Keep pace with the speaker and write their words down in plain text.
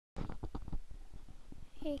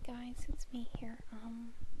Hey guys, it's me here.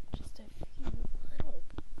 Just a few little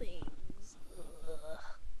things.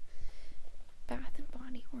 Bath and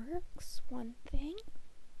Body Works, one thing.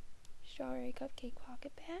 Strawberry Cupcake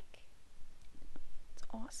Pocket Bag. It's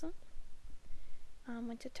awesome.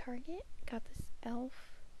 Went to Target, got this e.l.f.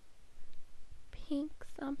 pink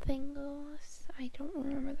something gloss. I don't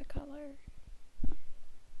remember the color.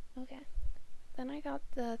 Okay. Then I got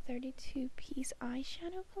the 32-piece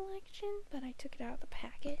eyeshadow collection, but I took it out of the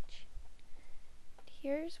package.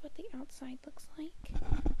 Here's what the outside looks like.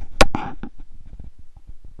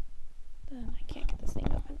 Then I can't get this thing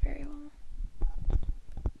open very well.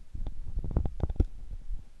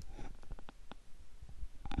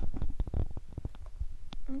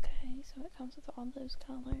 Okay, so it comes with all those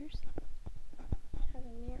colors. It has a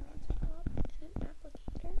mirror on top and an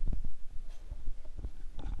applicator.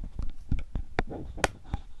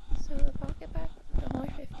 So the pocket bag was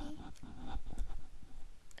 $1.50.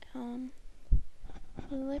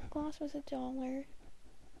 The lip gloss was $1,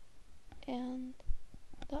 and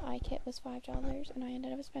the eye kit was $5, and I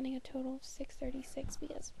ended up spending a total of $6.36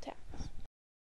 because of tax.